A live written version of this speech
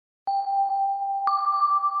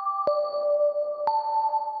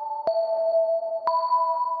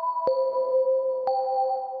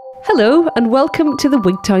Hello and welcome to the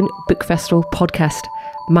Wigtown Book Festival podcast.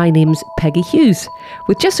 My name's Peggy Hughes.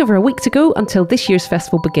 With just over a week to go until this year's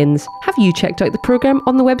festival begins, have you checked out the programme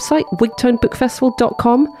on the website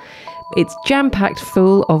wigtownbookfestival.com? It's jam-packed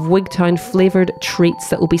full of Wigtown flavoured treats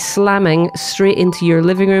that will be slamming straight into your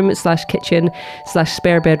living room / kitchen /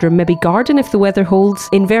 spare bedroom, maybe garden if the weather holds,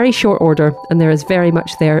 in very short order, and there is very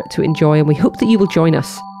much there to enjoy, and we hope that you will join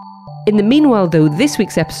us. In the meanwhile, though, this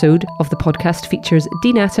week's episode of the podcast features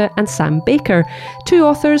Dean Atta and Sam Baker, two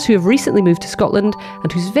authors who have recently moved to Scotland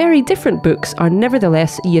and whose very different books are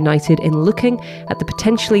nevertheless united in looking at the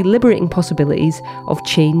potentially liberating possibilities of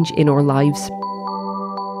change in our lives.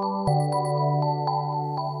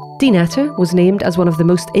 Dean Atta was named as one of the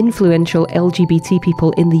most influential LGBT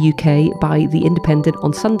people in the UK by The Independent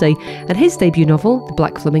on Sunday, and his debut novel, The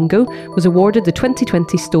Black Flamingo, was awarded the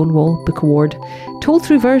 2020 Stonewall Book Award. Told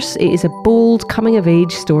through verse, it is a bold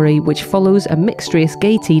coming-of-age story which follows a mixed-race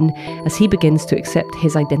gay teen as he begins to accept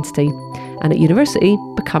his identity, and at university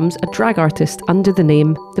becomes a drag artist under the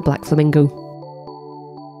name The Black Flamingo.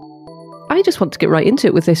 I just want to get right into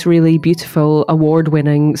it with this really beautiful,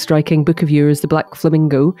 award-winning, striking book of yours, The Black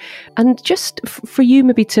Flamingo. And just for you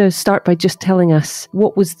maybe to start by just telling us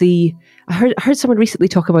what was I heard someone recently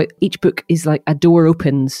talk about each book is like a door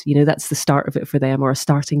opens, that's the start of it for them, or a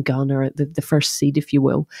starting gun, or the first seed, if you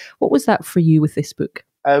will. What was that for you with this book?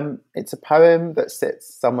 It's a poem that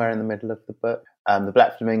sits somewhere in the middle of the book. The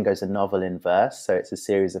Black Flamingo is a novel in verse, so it's a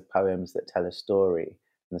series of poems that tell a story.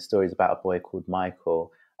 And the story is about a boy called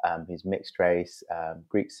Michael, who's mixed race,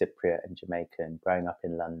 Greek Cypriot and Jamaican, growing up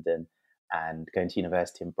in London and going to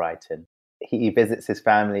university in Brighton. He visits his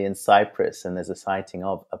family in Cyprus and there's a sighting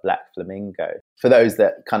of a black flamingo. For those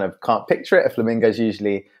that kind of can't picture it, a flamingo is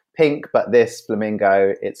usually pink, but this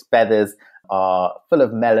flamingo, its feathers are full of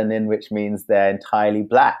melanin, which means they're entirely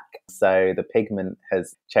black. So the pigment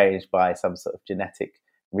has changed by some sort of genetic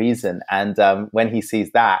reason. And when he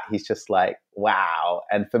sees that, he's just like, wow.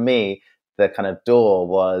 And for me, the kind of door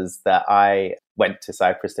was that I went to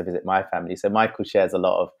Cyprus to visit my family. So Michael shares a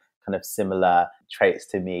lot of kind of similar traits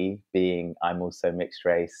to me, being I'm also mixed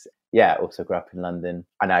race. Yeah, also grew up in London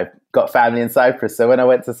and I've got family in Cyprus. So when I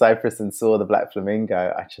went to Cyprus and saw the Black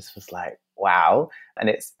Flamingo, I just was like, wow. And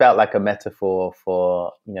it felt like a metaphor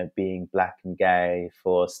for, being black and gay,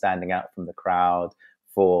 for standing out from the crowd,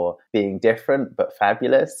 for being different but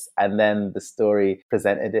fabulous. And then the story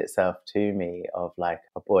presented itself to me of like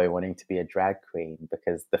a boy wanting to be a drag queen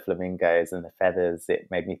because the flamingos and the feathers, it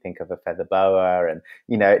made me think of a feather boa, and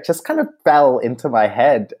it just kind of fell into my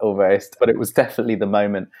head almost. But it was definitely the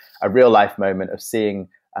moment, a real life moment of seeing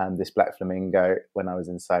this black flamingo when I was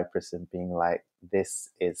in Cyprus and being like, this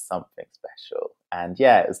is something special. And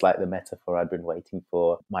yeah, it was like the metaphor I'd been waiting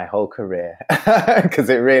for my whole career because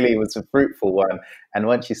it really was a fruitful one. And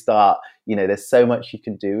once you start, there's so much you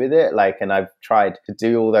can do with it. And I've tried to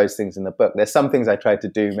do all those things in the book. There's some things I tried to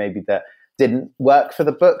do maybe that didn't work for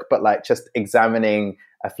the book, but like just examining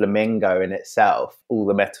a flamingo in itself, all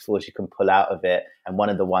the metaphors you can pull out of it. And one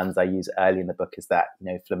of the ones I use early in the book is that,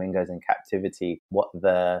 flamingos in captivity, what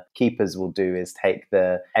the keepers will do is take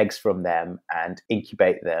the eggs from them and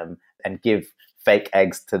incubate them and give fake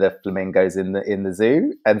eggs to the flamingos in the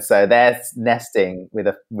zoo. And so they're nesting with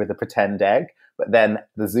a pretend egg, but then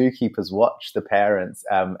the zookeepers watch the parents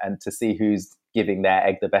and to see who's giving their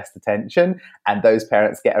egg the best attention, and those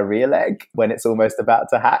parents get a real egg when it's almost about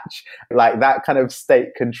to hatch. Like that kind of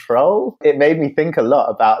state control, it made me think a lot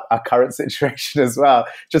about our current situation as well.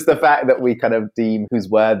 Just the fact that we kind of deem who's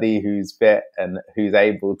worthy, who's fit, and who's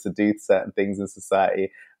able to do certain things in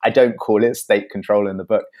society. I don't call it state control in the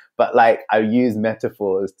book, but like I use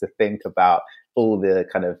metaphors to think about all the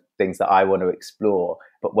kind of things that I want to explore.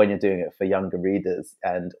 But when you're doing it for younger readers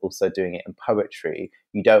and also doing it in poetry,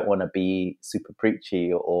 you don't want to be super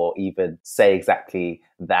preachy or even say exactly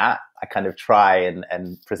that. I kind of try and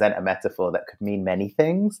present a metaphor that could mean many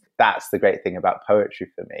things. That's the great thing about poetry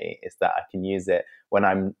for me, is that I can use it when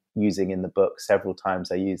I'm using in the book several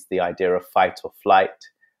times. I use the idea of fight or flight.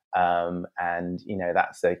 And,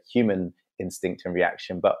 that's a human instinct and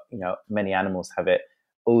reaction, but, many animals have it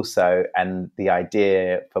also. And the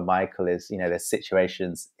idea for Michael is, there's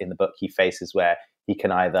situations in the book he faces where he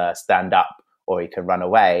can either stand up or he can run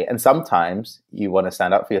away. And sometimes you want to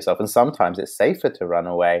stand up for yourself, and sometimes it's safer to run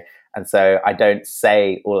away. And so I don't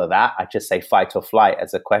say all of that. I just say fight or flight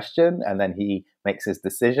as a question, and then he makes his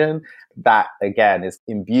decision. That, again, is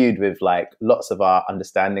imbued with like lots of our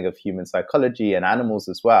understanding of human psychology and animals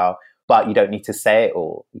as well, but you don't need to say it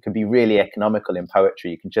all. You can be really economical in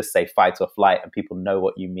poetry. You can just say fight or flight and people know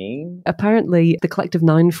what you mean. Apparently, the collective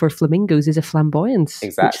noun for flamingos is a flamboyance.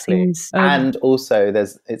 Exactly. Which seems, and also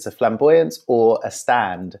it's a flamboyance or a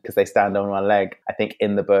stand, because they stand on one leg. I think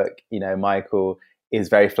in the book, Michael is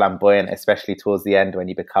very flamboyant, especially towards the end when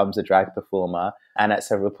he becomes a drag performer. And at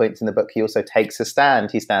several points in the book, he also takes a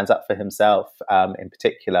stand. He stands up for himself in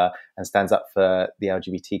particular, and stands up for the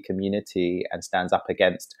LGBT community and stands up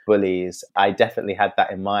against bullies. I definitely had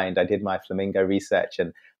that in mind. I did my flamingo research,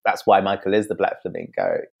 and that's why Michael is the Black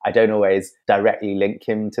Flamingo. I don't always directly link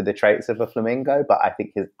him to the traits of a flamingo, but I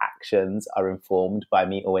think his actions are informed by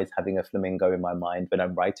me always having a flamingo in my mind when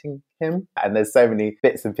I'm writing him. And there's so many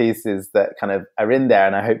bits and pieces that kind of are in there,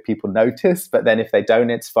 and I hope people notice. But then if they don't,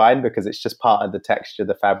 it's fine, because it's just part of the texture,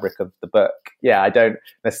 the fabric of the book. Yeah, I don't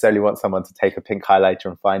necessarily want someone to take a pink highlighter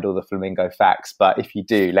and find all the flamingo facts, but if you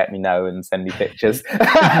do, let me know and send me pictures.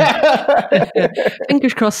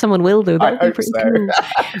 Fingers crossed someone will, though. That would be pretty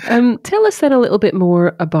cool. Tell us then a little bit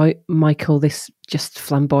more about Michael, this just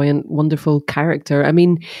flamboyant, wonderful character. I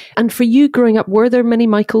mean, and for you growing up, were there many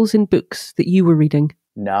Michaels in books that you were reading?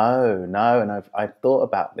 No. And I've thought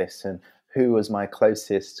about this and who was my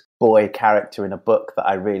closest boy character in a book that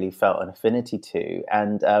I really felt an affinity to.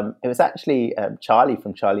 And it was actually Charlie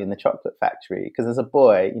from Charlie and the Chocolate Factory. Because as a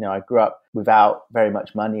boy, I grew up without very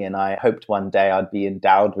much money, and I hoped one day I'd be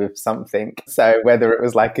endowed with something. So whether it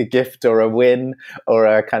was like a gift or a win or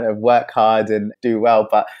a kind of work hard and do well.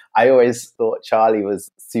 But I always thought Charlie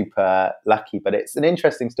was super lucky. But it's an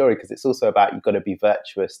interesting story because it's also about you've got to be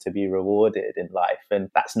virtuous to be rewarded in life. And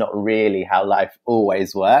that's not really how life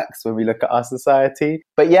always works when we look at our society.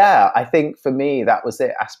 But yeah, I think for me, that was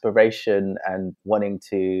it. Aspiration and wanting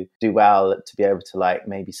to do well, to be able to like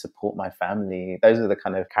maybe support my family. Those are the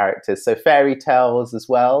kind of characters. So fairy tales as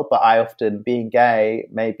well. But I often, being gay,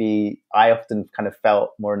 maybe I often kind of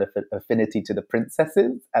felt more an affinity to the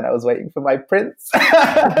princesses, and I was waiting for my prince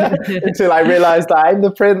until I realized that I'm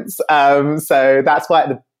the prince. So that's why at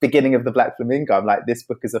the beginning of The Black Flamingo, I'm like, this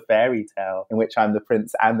book is a fairy tale in which I'm the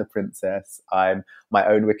prince and the princess. I'm my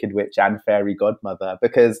own wicked witch and fairy godmother,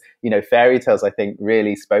 because, fairy tales, I think,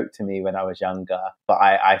 really spoke to me when I was younger. But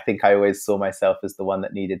I think I always saw myself as the one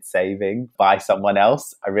that needed saving by someone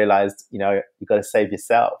else. I realized, you've got to save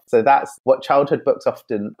yourself. So that's what childhood books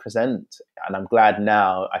often present. And I'm glad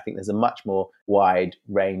now, I think there's a much more wide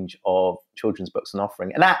range of children's books on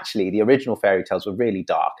offering. And actually, the original fairy tales were really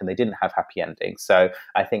dark and they didn't have happy endings. So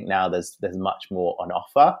I think now there's much more on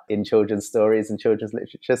offer in children's stories and children's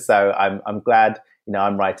literature. So I'm glad,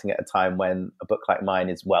 I'm writing at a time when a book like mine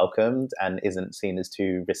is welcomed and isn't seen as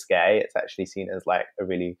too risque. It's actually seen as like a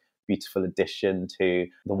really beautiful addition to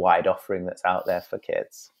the wide offering that's out there for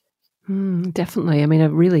kids. Definitely. I mean, a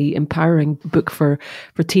really empowering book for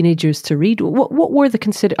teenagers to read. What were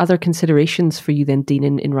the other considerations for you then,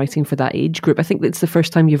 Dean, in writing for that age group? I think it's the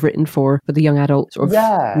first time you've written for the young adult sort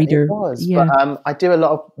of reader. It was. Yeah, but I do a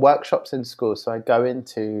lot of workshops in schools. So I go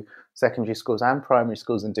into secondary schools and primary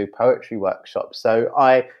schools and do poetry workshops. So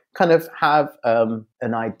I kind of have an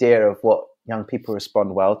idea of what young people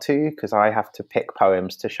respond well to, because I have to pick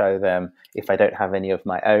poems to show them if I don't have any of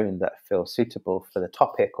my own that feel suitable for the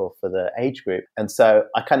topic or for the age group. And so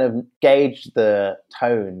I kind of gauge the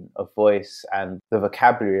tone of voice and the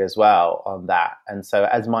vocabulary as well on that. And so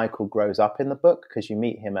as Michael grows up in the book, because you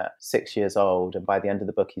meet him at 6 years old, and by the end of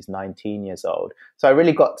the book, he's 19 years old. So I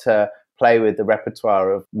really got to play with the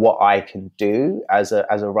repertoire of what I can do as a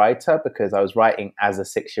writer, because I was writing as a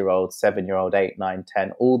 6-year-old, 7-year-old, 8, 9,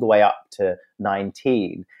 10, all the way up to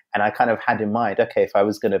 19. And I kind of had in mind, okay, if I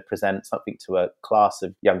was going to present something to a class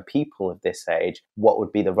of young people of this age, what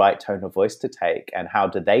would be the right tone of voice to take and how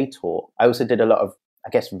do they talk? I also did a lot of,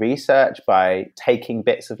 research by taking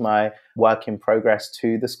bits of my work in progress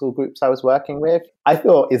to the school groups I was working with. I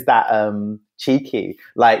thought, is that cheeky?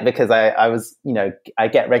 Because I was, I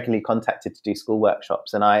get regularly contacted to do school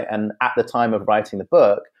workshops, and at the time of writing the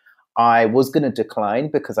book, I was going to decline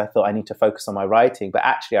because I thought I need to focus on my writing. But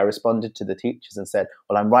actually, I responded to the teachers and said,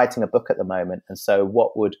 well, I'm writing a book at the moment. And so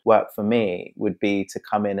what would work for me would be to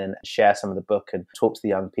come in and share some of the book and talk to the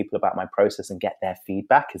young people about my process and get their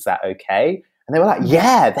feedback. Is that okay? And they were like,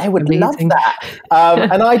 yeah, they would love that.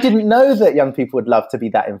 And I didn't know that young people would love to be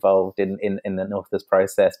that involved in the author's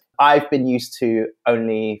process. I've been used to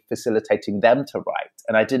only facilitating them to write.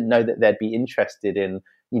 And I didn't know that they'd be interested in,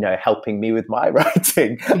 helping me with my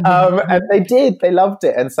writing. And they did. They loved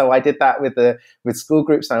it. And so I did that with school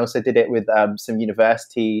groups. And I also did it with some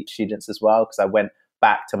university students as well, because I went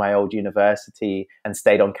back to my old university and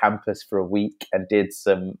stayed on campus for a week and did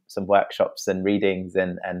some workshops and readings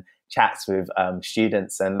and chats with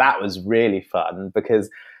students. And that was really fun because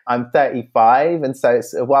I'm 35, and so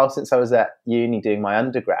it's a while since I was at uni doing my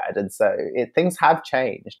undergrad, and so things have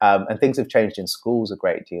changed, and things have changed in schools a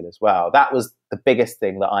great deal as well. That was the biggest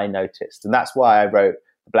thing that I noticed, and that's why I wrote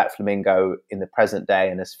The Black Flamingo in the present day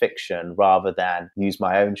and as fiction rather than use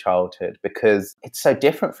my own childhood, because it's so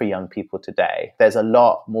different for young people today. There's a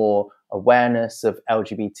lot more awareness of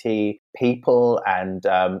LGBT people, and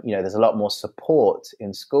there's a lot more support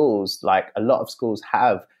in schools. Like a lot of schools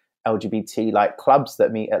have LGBT like clubs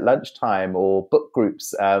that meet at lunchtime, or book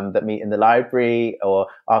groups that meet in the library, or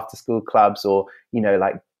after school clubs, or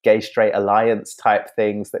like gay straight alliance type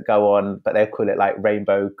things that go on, but they'll call it like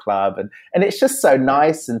Rainbow Club, and it's just so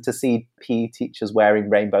nice. And to see PE teachers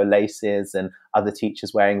wearing rainbow laces and other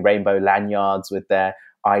teachers wearing rainbow lanyards with their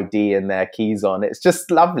ID and their keys on, it's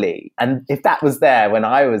just lovely. And if that was there when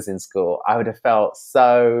I was in school, I would have felt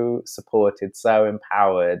so supported, so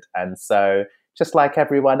empowered, and so just like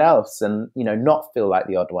everyone else, and not feel like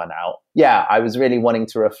the odd one out. Yeah, I was really wanting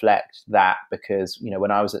to reflect that because when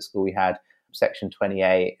I was at school, we had Section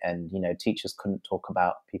 28, and teachers couldn't talk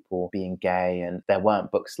about people being gay, and there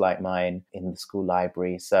weren't books like mine in the school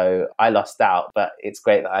library, so I lost out. But it's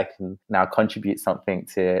great that I can now contribute something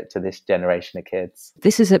to this generation of kids.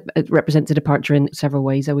 This is a represents a departure in several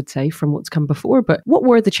ways, I would say, from what's come before. But what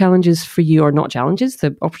were the challenges for you, or not challenges,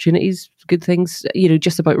 the opportunities, good things,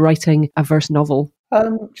 just about writing a verse novel?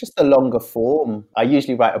 Just a longer form. I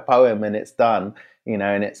usually write a poem and it's done,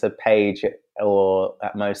 and it's a page or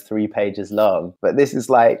at most 3 pages long. But this is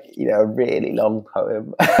like, a really long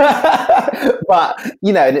poem. But,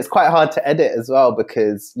 and it's quite hard to edit as well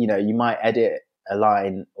because, you might edit a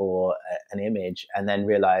line or an image and then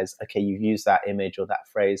realize, okay, you've used that image or that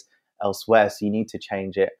phrase elsewhere, so you need to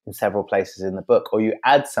change it in several places in the book, or you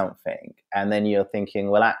add something and then you're thinking,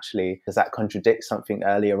 well, actually, does that contradict something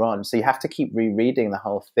earlier on? So you have to keep rereading the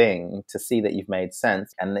whole thing to see that you've made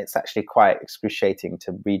sense, and it's actually quite excruciating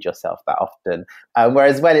to read yourself that often.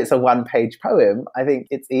 Whereas when it's a 1-page poem, I think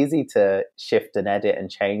it's easy to shift and edit and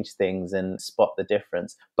change things and spot the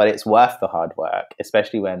difference, but it's worth the hard work,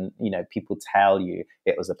 especially when people tell you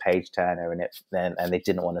it was a page turner and they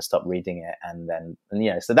didn't want to stop reading it, and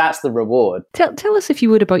so that's the reward. Tell us, if you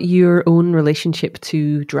would, about your own relationship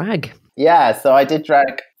to drag. Yeah, so I did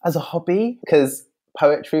drag as a hobby because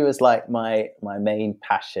poetry was like my main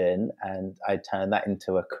passion, and I turned that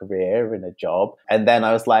into a career and a job. And then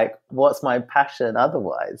I was like, what's my passion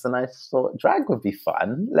otherwise? And I thought drag would be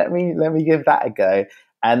fun. Let me give that a go.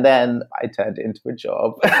 And then I turned it into a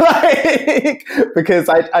job because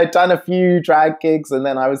I'd done a few drag gigs, and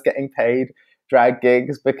then I was getting paid drag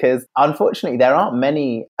gigs because unfortunately there aren't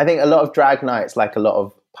many. I think a lot of drag nights, like a lot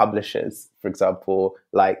of publishers, for example,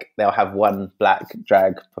 like they'll have one black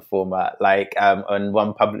drag performer, and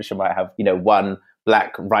one publisher might have one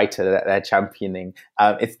black writer that they're championing.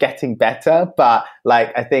 It's getting better, but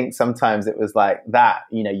I think sometimes it was like that,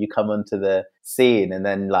 you come onto the scene and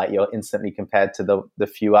then you're instantly compared to the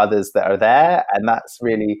few others that are there, and that's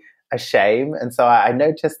really a shame. And so I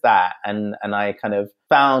noticed that, and I kind of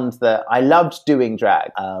found that I loved doing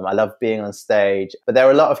drag. I loved being on stage, but there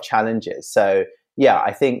were a lot of challenges. So yeah,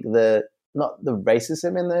 I think not the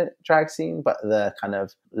racism in the drag scene, but the kind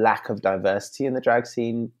of lack of diversity in the drag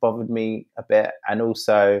scene bothered me a bit. And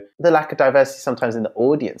also the lack of diversity sometimes in the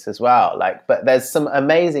audience as well. But there's some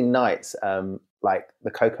amazing nights, like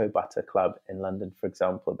the Cocoa Butter Club in London, for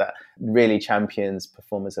example, that really champions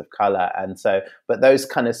performers of color. And so, but those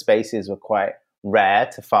kind of spaces were quite rare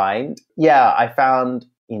to find. Yeah, I found,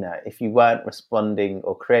 if you weren't responding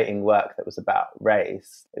or creating work that was about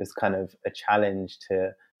race, it was kind of a challenge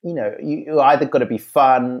to, you either got to be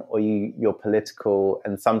fun or you're political,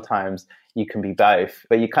 and sometimes you can be both.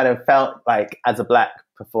 But you kind of felt like as a black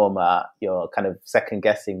performer, you're kind of second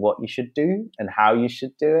guessing what you should do and how you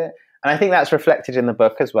should do it. And I think that's reflected in the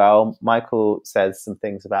book as well. Michael says some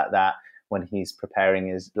things about that when he's preparing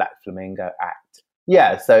his Black Flamingo act.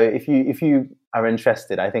 Yeah, so if you are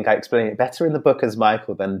interested, I think I explain it better in the book as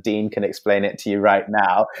Michael than Dean can explain it to you right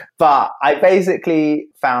now. But I basically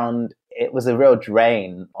found it was a real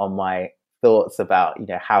drain on my thoughts about,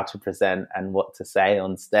 how to present and what to say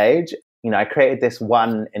on stage. I created this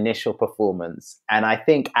one initial performance, and I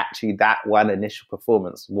think actually that one initial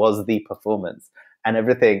performance was the performance. And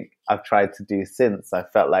everything I've tried to do since, I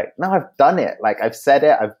felt like, no, I've done it. I've said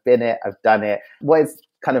it, I've been it, I've done it. What it's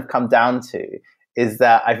kind of come down to is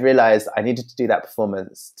that I've realized I needed to do that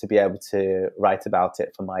performance to be able to write about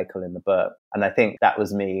it for Michael in the book. And I think that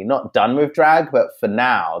was me not done with drag, but for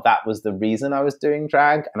now, that was the reason I was doing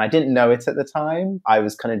drag. And I didn't know it at the time. I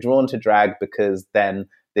was kind of drawn to drag because then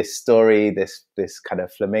this story, this kind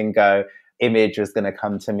of flamingo image was going to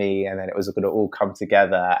come to me, and then it was going to all come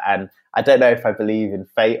together. And I don't know if I believe in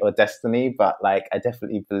fate or destiny, but like I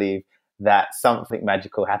definitely believe that something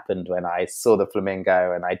magical happened when I saw the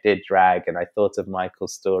flamingo and I did drag and I thought of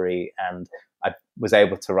Michael's story, and I was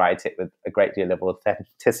able to write it with a great deal of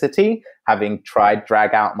authenticity, having tried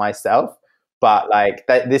drag out myself. But like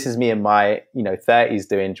this is me in my 30s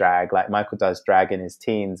doing drag. Like Michael does drag in his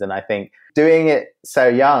teens, and I think doing it so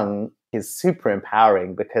young is super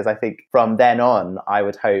empowering, because I think from then on, I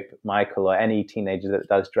would hope Michael or any teenager that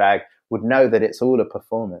does drag would know that it's all a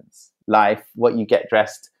performance. Life, what you get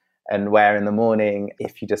dressed and wear in the morning,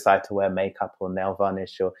 if you decide to wear makeup or nail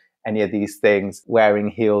varnish or any of these things, wearing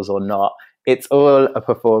heels or not, it's all a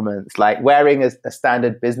performance. Like wearing a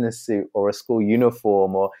standard business suit or a school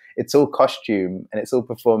uniform, or it's all costume and it's all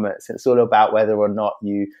performance. It's all about whether or not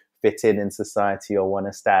you fit in society or want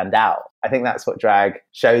to stand out. I think that's what drag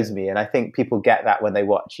shows me. And I think people get that when they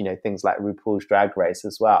watch, things like RuPaul's Drag Race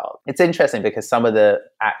as well. It's interesting because some of the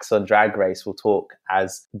acts on Drag Race will talk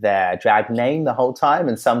as their drag name the whole time.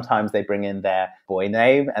 And sometimes they bring in their boy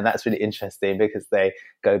name. And that's really interesting because they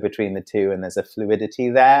go between the two and there's a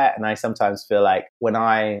fluidity there. And I sometimes feel like when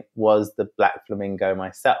I was the Black Flamingo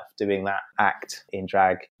myself doing that act in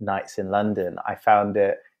drag nights in London, I found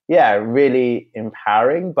it really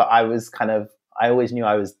empowering. But I always knew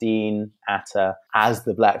I was Dean Atta as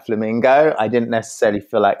the Black Flamingo. I didn't necessarily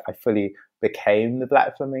feel like I fully became the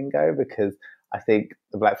Black Flamingo, because I think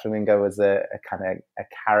the Black Flamingo was a kind of a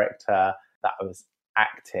character that I was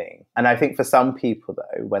acting. And I think for some people,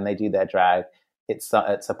 though, when they do their drag, it's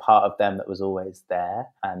a part of them that was always there,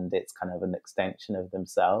 and it's kind of an extension of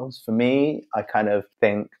themselves. For me, I kind of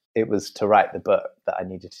think it was to write the book that I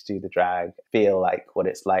needed to do the drag, feel like what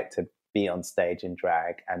it's like to be on stage in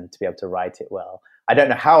drag and to be able to write it well. I don't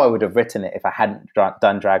know how I would have written it if I hadn't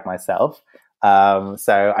done drag myself.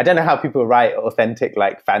 So I don't know how people write authentic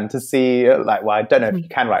like fantasy. Like, well, I don't know if you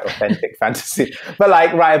can write authentic fantasy, but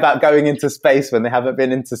like write about going into space when they haven't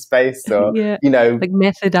been into space, or like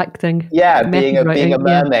method acting. Being a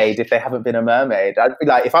mermaid if they haven't been a mermaid. I'd be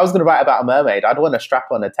like, if I was going to write about a mermaid, I'd want to strap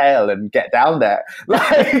on a tail and get down there.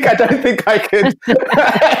 Like, I don't think I could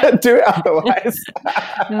do it otherwise.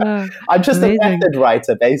 I'm just amazing. A method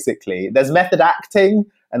writer, basically. There's method acting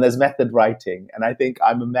and there's method writing. And I think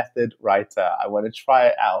I'm a method writer. I want to try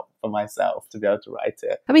it out for myself to be able to write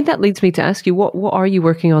it. I mean, that leads me to ask you, what are you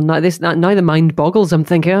working on now? Now the mind boggles. I'm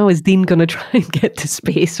thinking, is Dean going to try and get to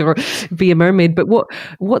space or be a mermaid? But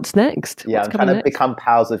what's next? Yeah, I'm trying to become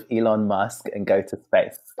pals with Elon Musk and go to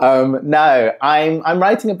space. No, I'm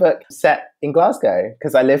writing a book set in Glasgow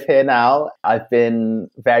because I live here now. I've been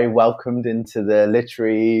very welcomed into the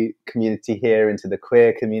literary community here, into the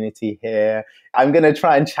queer community here. I'm going to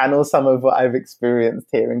try and channel some of what I've experienced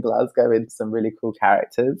here in Glasgow into some really cool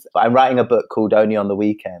characters. But I'm writing a book called Only on the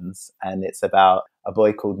Weekends, and it's about a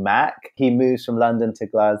boy called Mac. He moves from London to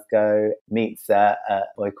Glasgow, meets a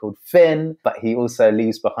boy called Finn, but he also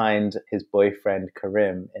leaves behind his boyfriend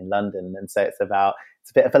Karim in London. And so it's a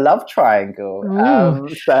bit of a love triangle.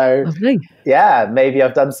 Lovely. Yeah, maybe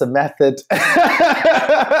I've done some method to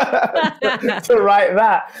write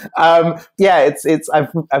that.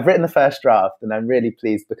 I've written the first draft, and I'm really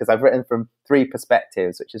pleased because I've written from 3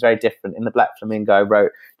 perspectives, which is very different. In the Black Flamingo, I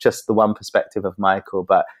wrote just the one perspective of Michael,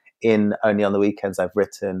 but in Only on the Weekends, I've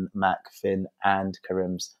written Mac, Finn, and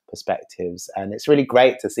Karim's perspectives, and it's really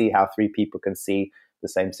great to see how 3 people can see the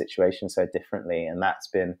same situation so differently, and that's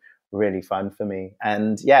been really fun for me.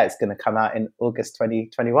 And yeah, it's going to come out in August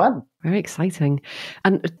 2021. Very exciting.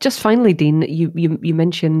 And just finally, Dean, you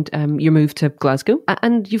mentioned your move to Glasgow,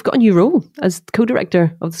 and you've got a new role as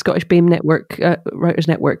co-director of the Scottish BAME Network, Writers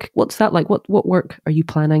Network. What's that like? What work are you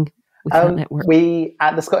planning with that network? We,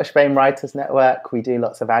 at the Scottish BAME Writers Network, we do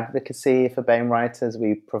lots of advocacy for BAME writers.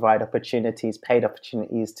 We provide paid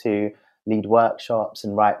opportunities to lead workshops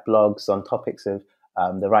and write blogs on topics of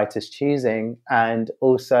the writer's choosing. And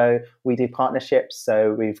also we do partnerships.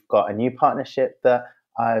 So we've got a new partnership that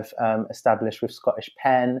I've established with Scottish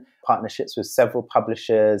Pen, partnerships with several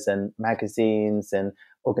publishers and magazines and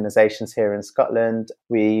organisations here in Scotland.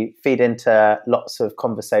 We feed into lots of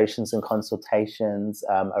conversations and consultations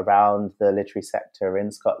around the literary sector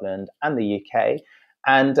in Scotland and the UK.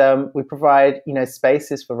 And we provide,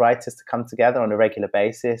 spaces for writers to come together on a regular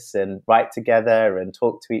basis and write together and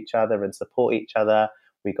talk to each other and support each other.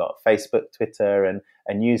 We got Facebook, Twitter, and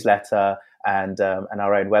a newsletter and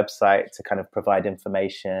our own website to kind of provide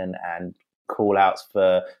information and call outs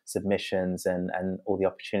for submissions and all the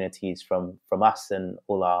opportunities from us and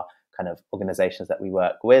all our kind of organizations that we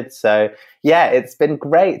work with. So yeah, it's been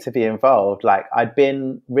great to be involved. Like, I'd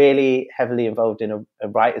been really heavily involved in a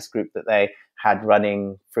writers group that they had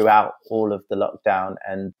running throughout all of the lockdown,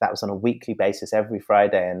 and that was on a weekly basis every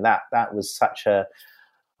Friday, and that was such a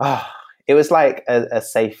it was like a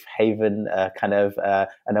safe haven, kind of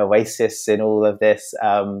an oasis in all of this,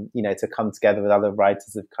 to come together with other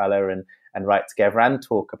writers of color and write together and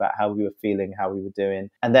talk about how we were feeling, how we were doing.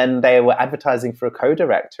 And then they were advertising for a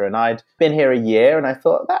co-director, and I'd been here a year, and I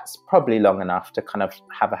thought that's probably long enough to kind of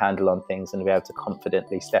have a handle on things and be able to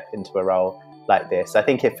confidently step into a role like this. I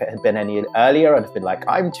think if it had been any earlier, I'd have been like,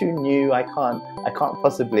 I'm too new, I can't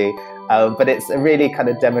possibly. But it's a really kind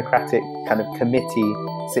of democratic kind of committee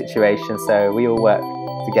situation. So we all work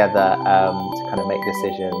together to kind of make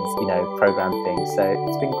decisions, program things. So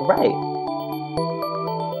it's been great.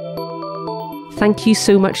 Thank you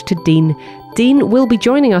so much to Dean. Dean will be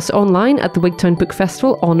joining us online at the Wigtown Book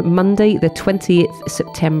Festival on Monday, the 28th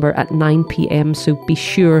September at 9 p.m. So be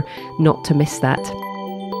sure not to miss that.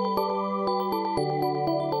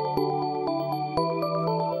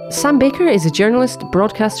 Sam Baker is a journalist,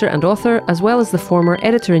 broadcaster and author, as well as the former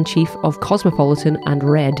editor-in-chief of Cosmopolitan and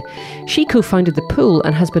Red. She co-founded The Pool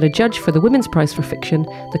and has been a judge for the Women's Prize for Fiction,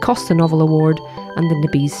 the Costa Novel Award and the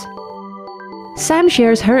Nibbies. Sam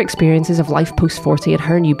shares her experiences of life post-40 in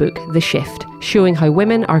her new book, The Shift, showing how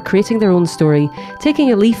women are creating their own story,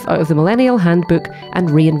 taking a leaf out of the Millennial Handbook and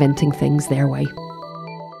reinventing things their way.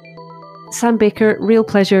 Sam Baker, real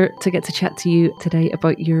pleasure to get to chat to you today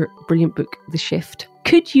about your brilliant book, The Shift.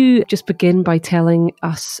 Could you just begin by telling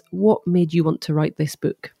us what made you want to write this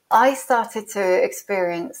book? I started to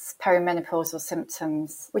experience perimenopausal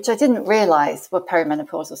symptoms, which I didn't realise were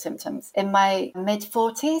perimenopausal symptoms, in my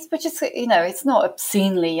mid-40s, which is, it's not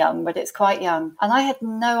obscenely young, but it's quite young. And I had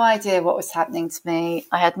no idea what was happening to me.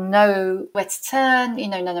 I had no where to turn.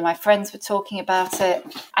 None of my friends were talking about it.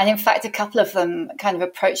 And in fact, a couple of them kind of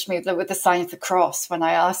approached me with the sign of the cross when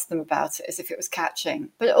I asked them about it, as if it was catching.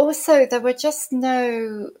 But also, there were just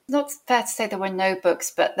not fair to say there were no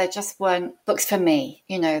books, but there just weren't books for me,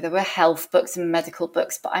 There were health books and medical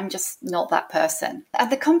books, but I'm just not that person.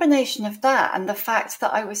 And the combination of that and the fact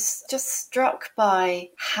that I was just struck by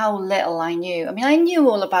how little I knew. I mean, I knew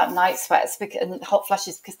all about night sweats and hot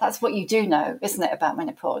flushes because that's what you do know, isn't it, about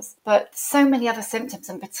menopause? But so many other symptoms,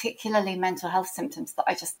 and particularly mental health symptoms, that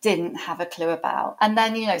I just didn't have a clue about. And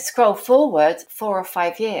then, scroll forward 4 or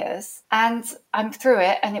 5 years and I'm through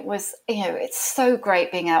it. And it was, it's so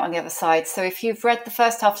great being out on the other side. So if you've read the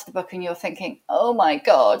first half of the book and you're thinking, oh my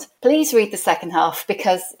God, please read the second half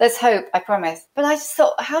because there's hope, I promise. But I just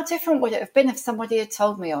thought, how different would it have been if somebody had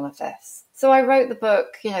told me all of this? So I wrote the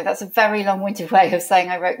book, that's a very long-winded way of saying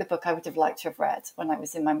I wrote the book I would have liked to have read when I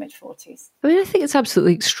was in my mid-40s. I mean, I think it's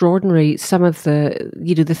absolutely extraordinary, some of the,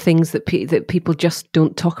 the things that people just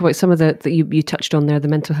don't talk about, some of that you touched on there, the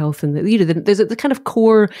mental health and there's the kind of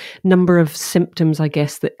core number of symptoms, I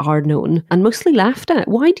guess, that are known and mostly laughed at.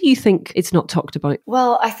 Why do you think it's not talked about?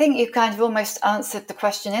 Well, I think you've kind of almost answered the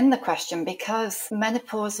question in the question, because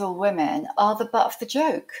menopausal women are the butt of the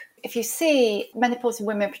joke. If you see menopausal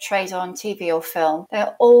women portrayed on TV or film,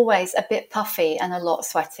 they're always a bit puffy and a lot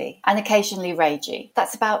sweaty and occasionally ragey.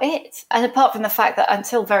 That's about it. And apart from the fact that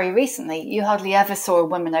until very recently, you hardly ever saw a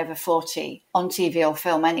woman over 40 on TV or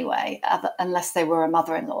film anyway, unless they were a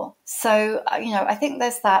mother-in-law. So, I think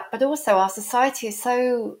there's that. But also our society is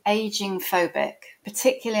so aging phobic,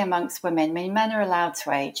 particularly amongst women. I mean, men are allowed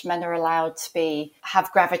to age. Men are allowed to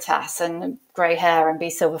have gravitas and grey hair and be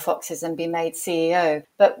silver foxes and be made CEO.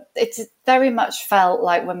 But it's very much felt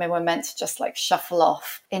like women were meant to just shuffle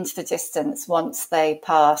off into the distance once they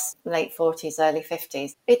pass late 40s, early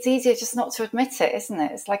 50s. It's easier just not to admit it, isn't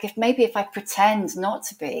it? It's like if I pretend not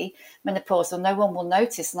to be menopausal, no one will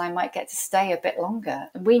notice and I might get to stay a bit longer.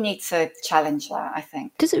 We need to challenge that, I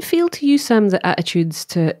think. Does it feel to you, Sam, that attitudes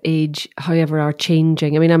to age, however, are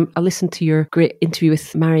changing? I mean, I listened to your great interview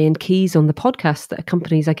with Marian Keyes on the podcast that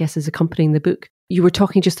accompanying the book. You were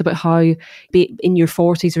talking just about how, be it in your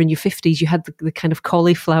 40s or in your 50s, you had the kind of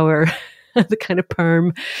cauliflower, the kind of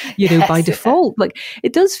perm, Yes, by default.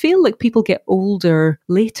 It does feel like people get older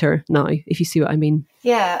later now, if you see what I mean.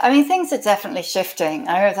 Yeah, I mean, things are definitely shifting.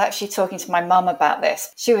 I was actually talking to my mum about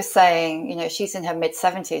this. She was saying, she's in her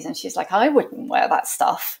mid-70s and she's like, I wouldn't wear that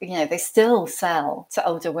stuff. They still sell to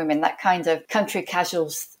older women, that kind of country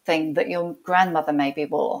casuals thing that your grandmother maybe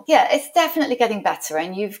wore. Yeah, it's definitely getting better.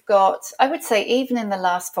 And you've got, I would say, even in the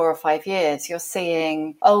last 4 or 5 years, you're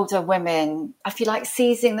seeing older women, I feel like,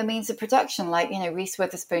 seizing the means of production. Like, Reese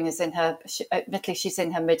Witherspoon is admittedly she's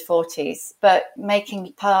in her mid-40s, but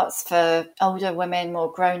making parts for older women women,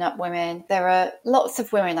 more grown-up women. There are lots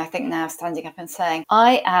of women, I think, now standing up and saying,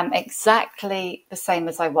 I am exactly the same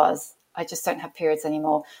as I was. I just don't have periods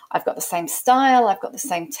anymore. I've got the same style. I've got the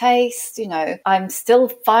same taste. I'm still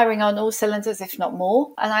firing on all cylinders, if not more.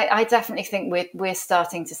 And I definitely think we're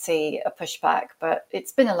starting to see a pushback, but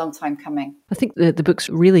it's been a long time coming. I think the book's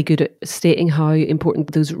really good at stating how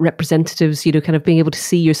important those representatives, kind of being able to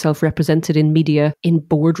see yourself represented in media, in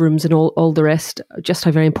boardrooms and all the rest, just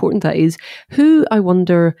how very important that is. Who, I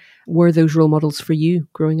wonder, were those role models for you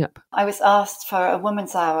growing up? I was asked for a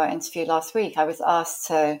Woman's Hour interview last week. I was asked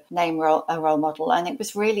to name a role model, and it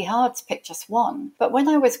was really hard to pick just one. But when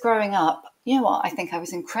I was growing up, you know what? I think I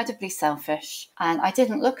was incredibly selfish, and I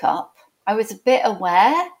didn't look up. I was a bit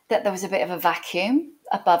aware that there was a bit of a vacuum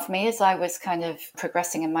above me as I was kind of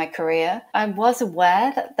progressing in my career. I was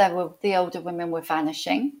aware that the older women were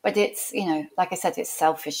vanishing, but it's, like I said, it's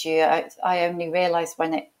selfish. I only realized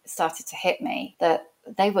when it started to hit me that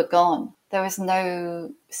they were gone. There was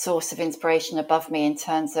no source of inspiration above me in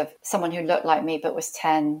terms of someone who looked like me but was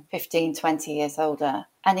 10, 15, 20 years older.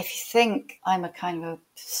 And if you think I'm a kind of a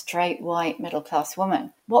straight white middle class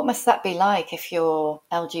woman, what must that be like if you're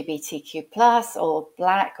LGBTQ plus or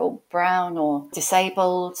black or brown or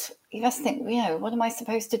disabled? You must think, what am I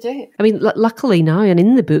supposed to do? I mean, luckily now, and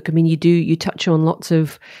in the book, I mean, you touch on lots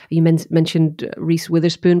of, you mentioned Reese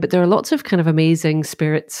Witherspoon, but there are lots of kind of amazing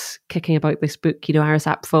spirits kicking about this book, Iris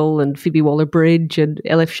Apfel and Phoebe Waller-Bridge and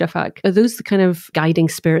Elif Shafak. Are those the kind of guiding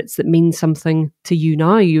spirits that mean something to you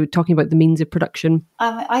now? You were talking about the means of production.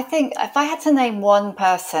 I think if I had to name one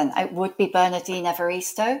person, it would be Bernardine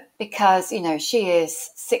Evaristo, because, she is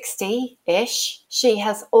 60-ish. She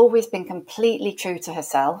has always been completely true to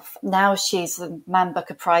herself. Now she's the Man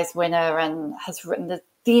Booker Prize winner and has written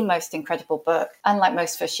the most incredible book. Unlike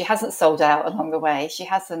most of us, she hasn't sold out along the way. She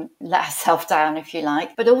hasn't let herself down, if you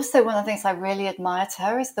like. But also one of the things I really admire to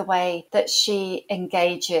her is the way that she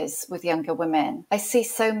engages with younger women. I see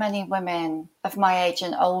so many women of my age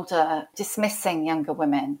and older dismissing younger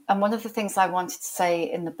women. And one of the things I wanted to say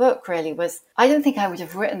in the book really was, I don't think I would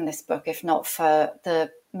have written this book if not for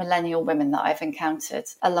the millennial women that I've encountered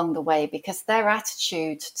along the way, because their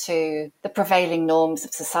attitude to the prevailing norms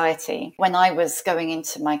of society when I was going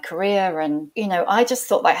into my career, and I just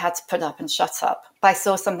thought I had to put up and shut up. If I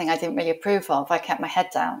saw something I didn't really approve of, I kept my head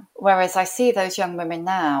down. Whereas I see those young women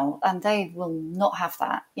now and they will not have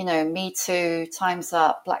that. Me Too, Time's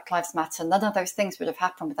Up, Black Lives Matter, none of those things would have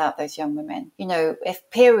happened without those young women. If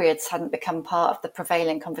periods hadn't become part of the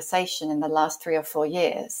prevailing conversation in the last 3 or 4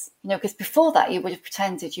 years, because before that you would have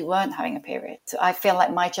pretended you weren't having a period. So I feel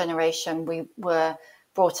like my generation, we were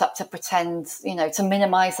brought up to pretend, to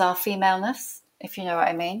minimize our femaleness, if you know what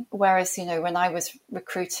I mean. Whereas, when I was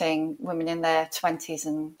recruiting women in their 20s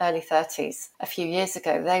and early 30s a few years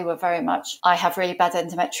ago, they were very much, I have really bad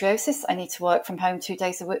endometriosis. I need to work from home 2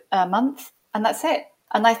 days a month. And that's it.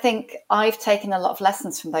 And I think I've taken a lot of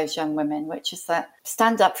lessons from those young women, which is that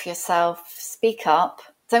stand up for yourself, speak up.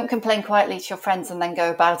 Don't complain quietly to your friends and then go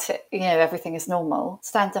about it, everything is normal.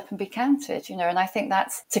 Stand up and be counted, and I think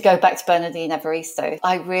that's, to go back to Bernardine Evaristo,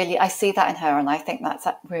 I see that in her, and I think that's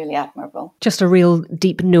really admirable. Just a real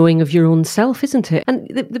deep knowing of your own self, isn't it? And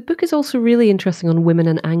the book is also really interesting on women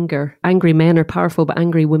and anger. Angry men are powerful, but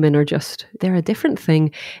angry women are they're a different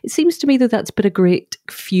thing. It seems to me that that's been a great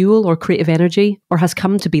fuel or creative energy, or has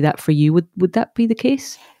come to be that for you. Would that be the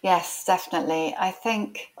case? Yes, definitely. I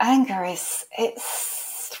think anger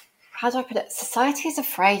how do I put it? Society is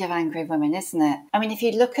afraid of angry women, isn't it? I mean, if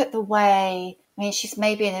you look at the way, she's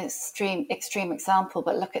maybe an extreme example,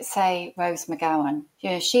 but look at, say, Rose McGowan.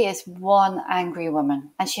 She is one angry woman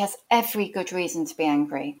and she has every good reason to be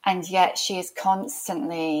angry. And yet she is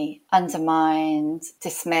constantly undermined,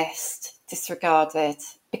 dismissed, disregarded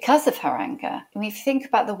because of her anger. If you think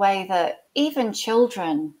about the way that even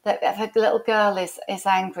children, that if a little girl is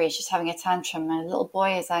angry, she's having a tantrum, and a little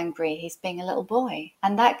boy is angry, he's being a little boy.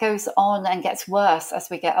 And that goes on and gets worse as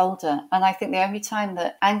we get older. And I think the only time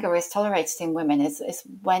that anger is tolerated in women is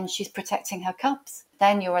when she's protecting her cubs.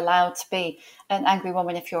 Then you're allowed to be an angry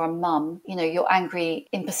woman if you're a mum. You're angry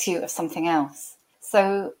in pursuit of something else.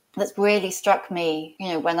 So that's really struck me,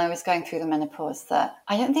 when I was going through the menopause, that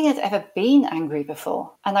I don't think I'd ever been angry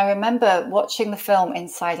before. And I remember watching the film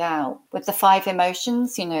Inside Out with the 5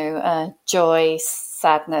 emotions, joy,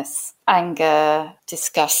 sadness, anger,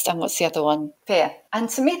 disgust, and what's the other one? Fear. And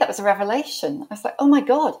to me, that was a revelation. I was like, oh my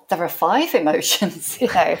God, there are 5 emotions,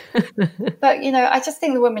 But, I just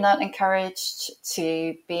think the women aren't encouraged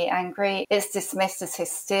to be angry. It's dismissed as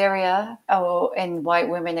hysteria, or in white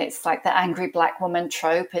women, it's like the angry black woman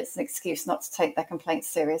trope. It's an excuse not to take their complaints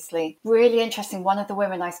seriously. Really interesting. One of the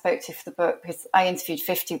women I spoke to for the book, because I interviewed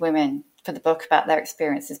 50 women for the book about their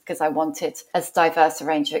experiences, because I wanted as diverse a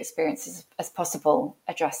range of experiences as possible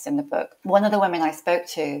addressed in the book. One of the women I spoke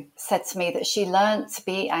to said to me that she learned to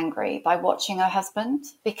be angry by watching her husband,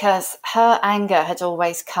 because her anger had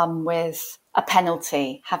always come with a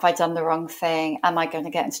penalty. Have I done the wrong thing? Am I going to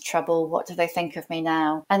get into trouble? What do they think of me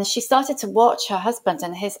now? And she started to watch her husband,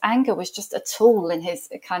 and his anger was just a tool in his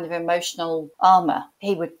kind of emotional armor.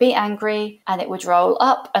 He would be angry and it would roll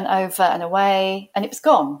up and over and away, and it was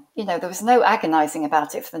gone. There was no agonizing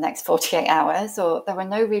about it for the next 48 hours, or there were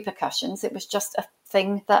no repercussions. It was just a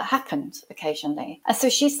thing that happened occasionally. And so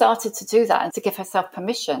she started to do that and to give herself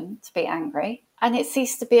permission to be angry, and it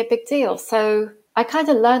ceased to be a big deal. So I kind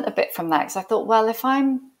of learned a bit from that, because I thought, well,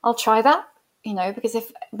 I'll try that, because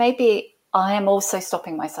if maybe I am also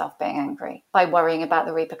stopping myself being angry by worrying about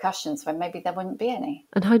the repercussions when maybe there wouldn't be any.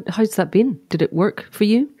 And how's that been? Did it work for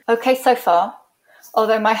you? Okay, so far.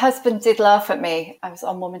 Although my husband did laugh at me. I was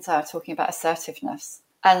on Woman's Hour talking about assertiveness.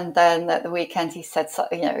 And then at the weekend, he said,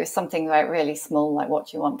 something like really small, like, what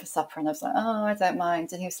do you want for supper? And I was like, oh, I don't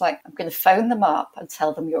mind. And he was like, I'm going to phone them up and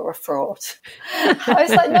tell them you're a fraud. I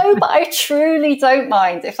was like, no, but I truly don't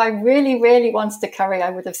mind. If I really, really wanted a curry,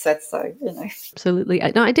 I would have said so, Absolutely.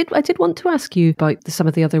 Now, I did want to ask you about some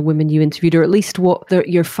of the other women you interviewed, or at least what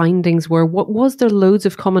your findings were. What was there loads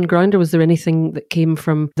of common ground, or was there anything that came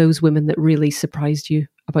from those women that really surprised you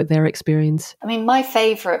about their experience? I mean, my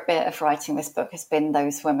favourite bit of writing this book has been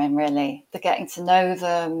those women, really. The getting to know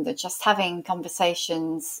them, the just having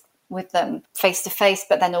conversations with them face to face,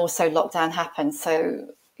 but then also lockdown happened. So,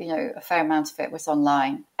 a fair amount of it was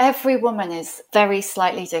online. Every woman is very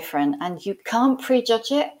slightly different, and you can't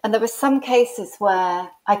prejudge it. And there were some cases where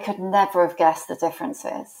I could never have guessed the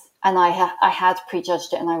differences. And I had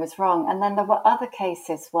prejudged it and I was wrong. And then there were other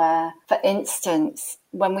cases where, for instance,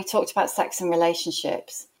 when we talked about sex and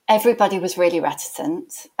relationships, everybody was really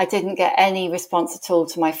reticent. I didn't get any response at all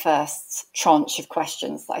to my first tranche of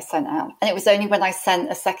questions that I sent out. And it was only when I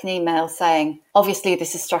sent a second email saying, obviously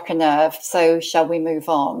this has struck a nerve, so shall we move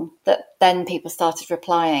on, that then people started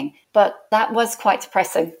replying. But that was quite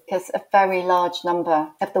depressing, because a very large number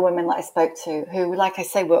of the women that I spoke to, who, like I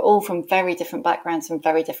say, were all from very different backgrounds and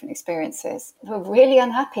very different experiences, were really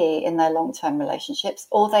unhappy in their long-term relationships,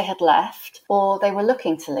 or they had left, or they were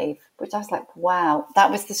looking to leave, which I was like, wow. That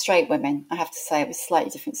was the straight women, I have to say. It was a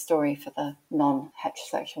slightly different story for the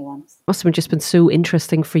non-heterosexual ones. Must have just been so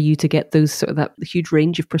interesting for you to get those sort of that huge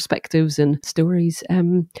range of perspectives and stories.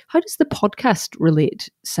 How does the podcast relate,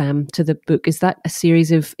 Sam, to the book? Is that a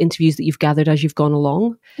series of interviews that you've gathered as you've gone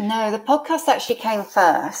along? No, the podcast actually came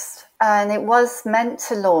first, and it was meant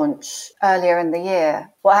to launch earlier in the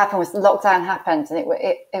year. What happened was lockdown happened, and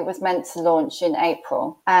it was meant to launch in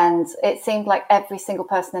April. And it seemed like every single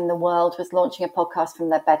person in the world was launching a podcast from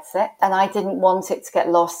their bedsit. And I didn't want it to get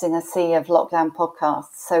lost in a sea of lockdown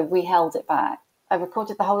podcasts, so we held it back. I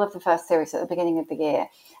recorded the whole of the first series at the beginning of the year.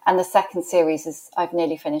 And the second series I've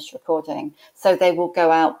nearly finished recording. So they will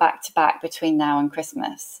go out back to back between now and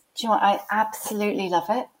Christmas. Do you know what? I absolutely love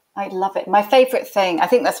it. I love it. My favourite thing, I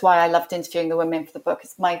think that's why I loved interviewing the women for the book,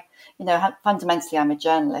 is fundamentally I'm a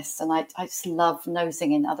journalist, and I just love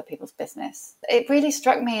nosing in other people's business. It really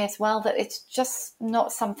struck me as well that it's just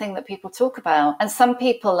not something that people talk about. And some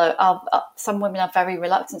people some women are very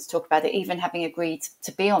reluctant to talk about it, even having agreed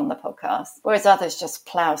to be on the podcast, whereas others just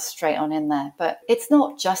plough straight on in there. But it's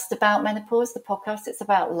not just about menopause, the podcast, it's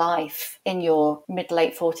about life in your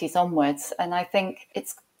mid-late 40s onwards. And I think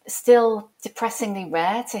it's still depressingly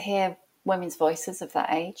rare to hear women's voices of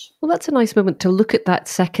that age. Well, that's a nice moment to look at that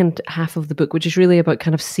second half of the book, which is really about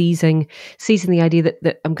kind of seizing the idea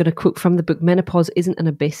that I'm going to quote from the book, menopause isn't an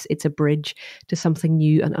abyss, it's a bridge to something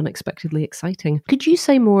new and unexpectedly exciting. Could you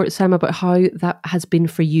say more, Sam, about how that has been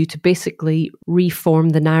for you to basically reform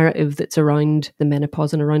the narrative that's around the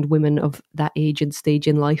menopause and around women of that age and stage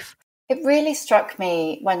in life? It really struck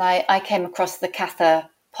me when I came across the Cather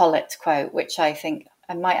Pollitt quote, which I think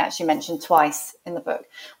I might actually mention twice in the book,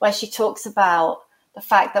 where she talks about the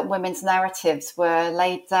fact that women's narratives were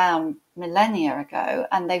laid down millennia ago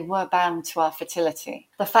and they were bound to our fertility.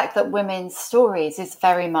 The fact that women's stories is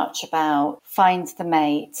very much about find the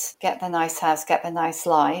mate, get the nice house, get the nice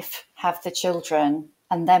life, have the children,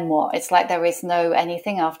 And then what? It's like there is no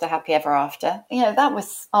anything after happy ever after. You know, that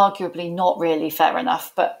was arguably not really fair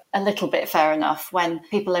enough, but a little bit fair enough when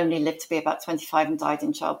people only lived to be about 25 and died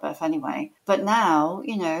in childbirth anyway. But now,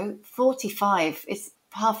 you know, 45 is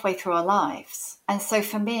halfway through our lives. And so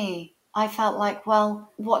for me, I felt like,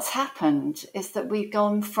 well, what's happened is that we've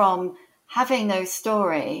gone from having no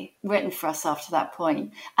story written for us after that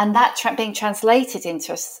point, and that being translated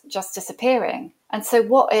into us just disappearing. And so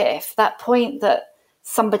what if that point that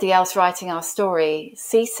somebody else writing our story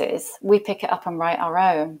ceases, we pick it up and write our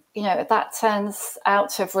own? You know, that turns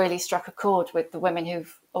out to have really struck a chord with the women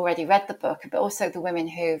who've already read the book, but also the women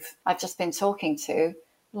I've just been talking to.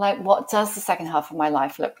 Like, what does the second half of my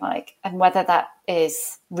life look like? And whether that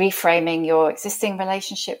is reframing your existing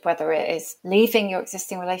relationship, whether it is leaving your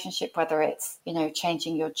existing relationship, whether it's, you know,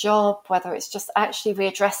 changing your job, whether it's just actually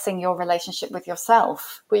readdressing your relationship with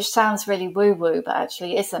yourself, which sounds really woo-woo, but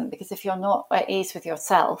actually isn't, because if you're not at ease with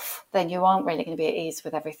yourself, then you aren't really going to be at ease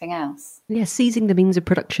with everything else. Yeah, seizing the means of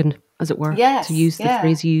production, as it were, yes, to use the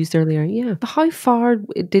phrase you used earlier. Yeah. How far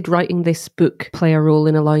did writing this book play a role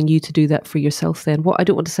in allowing you to do that for yourself then? What, I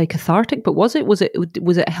don't want to say cathartic, but was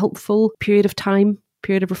it a helpful period of time,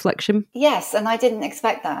 period of reflection? Yes, and I didn't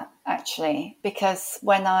expect that, actually, because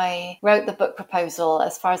when I wrote the book proposal,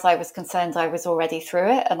 as far as I was concerned, I was already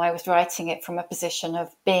through it, and I was writing it from a position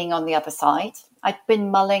of being on the other side. I'd been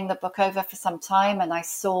mulling the book over for some time, and I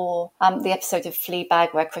saw the episode of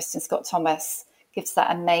Fleabag where Kristen Scott Thomas gives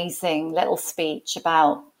that amazing little speech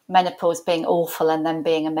about menopause being awful and then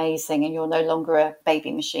being amazing, and you're no longer a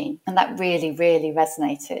baby machine. And that really, really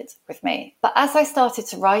resonated with me. But as I started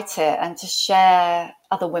to write it and to share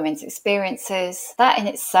other women's experiences, that in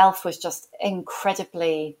itself was just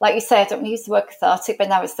incredibly, like you say, I don't want to use the word cathartic, but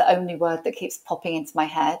now it's the only word that keeps popping into my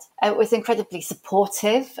head. It was incredibly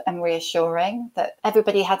supportive and reassuring that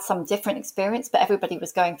everybody had some different experience, but everybody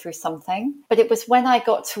was going through something. But it was when I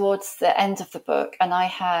got towards the end of the book, and I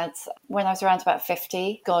had, when I was around about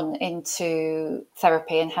 50, gone into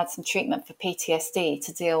therapy and had some treatment for PTSD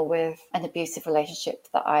to deal with an abusive relationship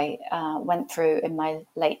that I went through in my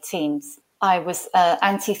late teens. I was an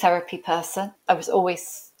anti-therapy person. I was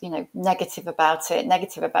always, you know, negative about it,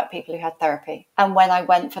 negative about people who had therapy. And when I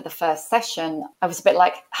went for the first session, I was a bit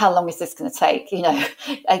like, how long is this going to take? You know,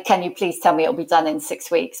 can you please tell me it'll be done in 6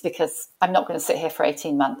 weeks? Because I'm not going to sit here for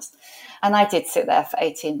 18 months. And I did sit there for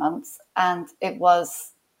 18 months. And it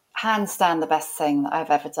was hands down the best thing that I've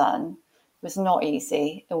ever done. It was not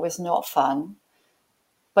easy. It was not fun.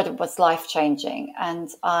 But it was life-changing. And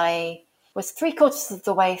I was 3/4 of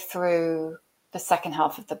the way through the second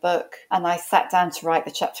half of the book, and I sat down to write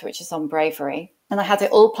the chapter which is on bravery. And I had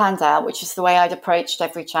it all planned out, which is the way I'd approached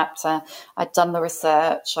every chapter. I'd done the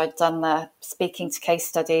research, I'd done the speaking to case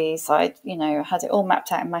studies, I'd, you know, had it all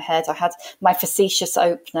mapped out in my head. I had my facetious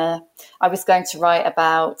opener. I was going to write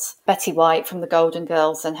about Betty White from the Golden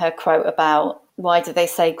Girls and her quote about, why do they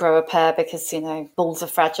say grow a pair? Because, you know, balls are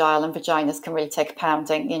fragile and vaginas can really take a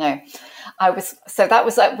pounding, you know. That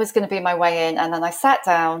was going to be my way in. And then I sat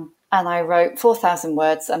down and I wrote 4,000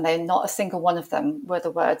 words, and not a single one of them were the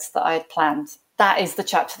words that I had planned. That is the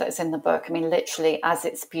chapter that's in the book. I mean, literally as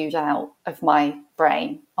it spewed out of my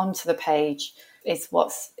brain onto the page is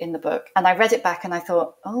what's in the book. And I read it back and I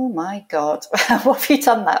thought, oh my God, what have you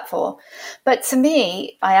done that for? But to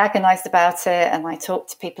me, I agonized about it and I talked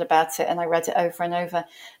to people about it and I read it over and over.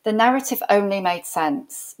 The narrative only made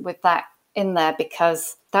sense with that in there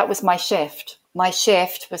because that was my shift. My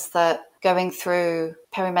shift was that going through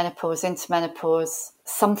perimenopause, into menopause,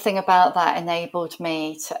 something about that enabled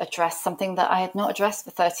me to address something that I had not addressed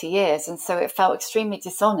for 30 years. And so it felt extremely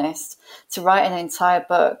dishonest to write an entire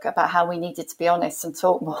book about how we needed to be honest and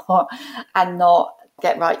talk more and not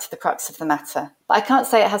get right to the crux of the matter. But I can't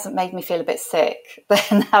say it hasn't made me feel a bit sick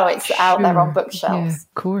now it's out there on bookshelves. Yeah,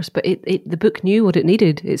 of course, but the book knew what it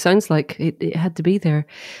needed. It sounds like it had to be there.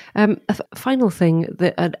 A final thing,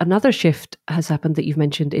 another shift has happened that you've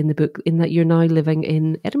mentioned in the book, in that you're now living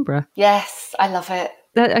in Edinburgh. Yes, I love it.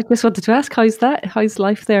 I just wanted to ask, how's that? How's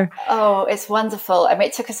life there? Oh, it's wonderful. I mean,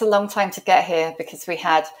 it took us a long time to get here because we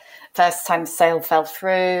had first time sale fell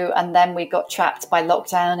through, and then we got trapped by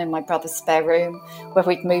lockdown in my brother's spare room where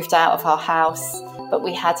we'd moved out of our house, but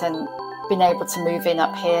we hadn't been able to move in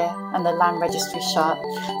up here and the land registry shut.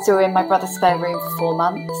 So we were in my brother's spare room for 4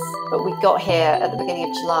 months, but we got here at the beginning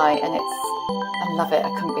of July and I love it. I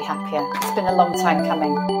couldn't be happier. It's been a long time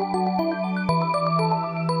coming.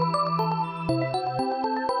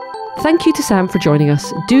 Thank you to Sam for joining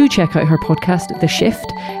us. Do check out her podcast, The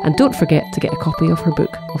Shift, and don't forget to get a copy of her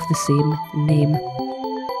book of the same name.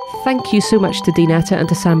 Thank you so much to Deanetta and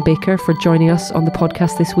to Sam Baker for joining us on the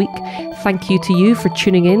podcast this week. Thank you to you for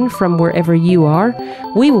tuning in from wherever you are.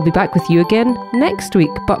 We will be back with you again next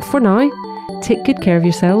week. But for now, take good care of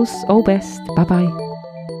yourselves. All best. Bye-bye.